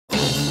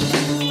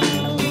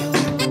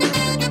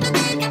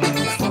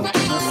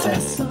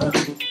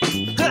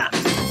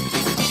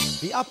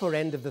upper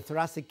end of the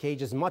thoracic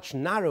cage is much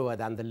narrower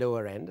than the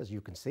lower end, as you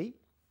can see.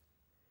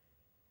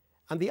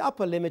 And the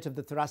upper limit of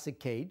the thoracic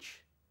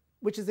cage,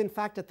 which is in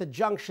fact at the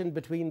junction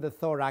between the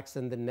thorax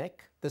and the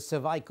neck, the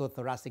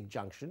cervicothoracic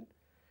junction,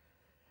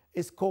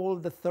 is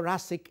called the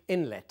thoracic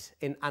inlet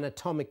in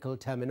anatomical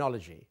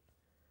terminology.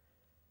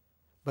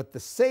 But the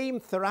same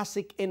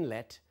thoracic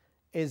inlet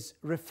is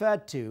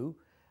referred to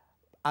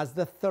as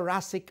the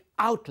thoracic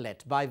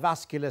outlet by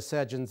vascular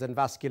surgeons and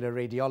vascular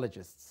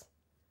radiologists.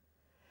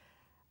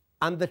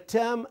 And the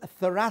term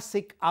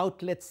thoracic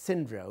outlet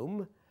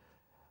syndrome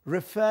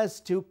refers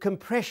to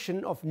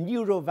compression of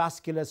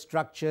neurovascular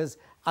structures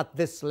at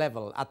this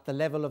level, at the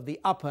level of the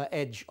upper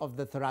edge of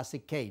the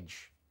thoracic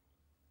cage.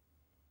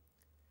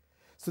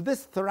 So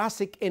this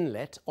thoracic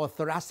inlet or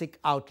thoracic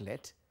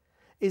outlet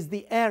is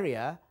the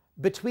area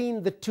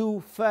between the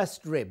two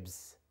first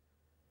ribs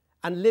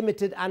and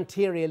limited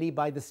anteriorly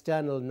by the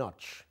sternal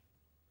notch.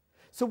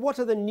 So what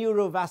are the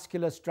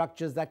neurovascular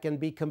structures that can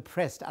be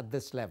compressed at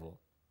this level?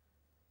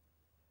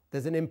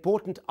 There's an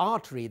important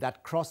artery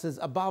that crosses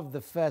above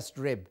the first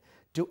rib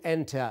to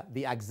enter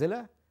the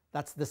axilla.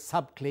 That's the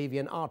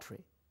subclavian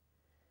artery.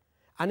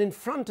 And in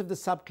front of the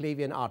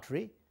subclavian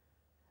artery,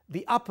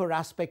 the upper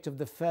aspect of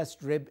the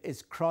first rib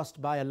is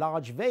crossed by a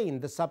large vein,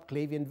 the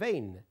subclavian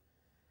vein.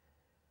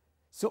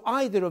 So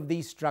either of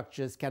these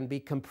structures can be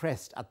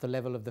compressed at the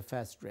level of the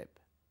first rib.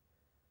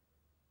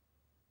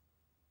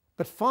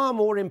 But far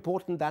more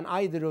important than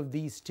either of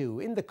these two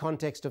in the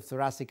context of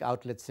thoracic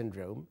outlet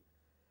syndrome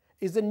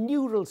is a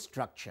neural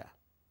structure.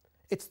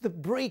 It's the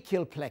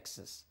brachial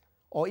plexus,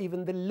 or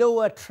even the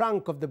lower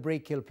trunk of the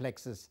brachial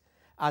plexus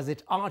as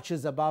it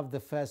arches above the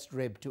first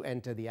rib to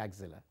enter the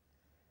axilla.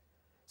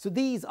 So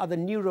these are the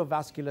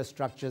neurovascular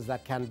structures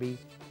that can be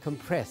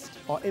compressed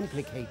or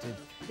implicated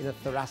in a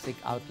thoracic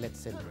outlet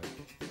syndrome.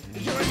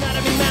 Your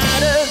anatomy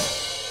matters.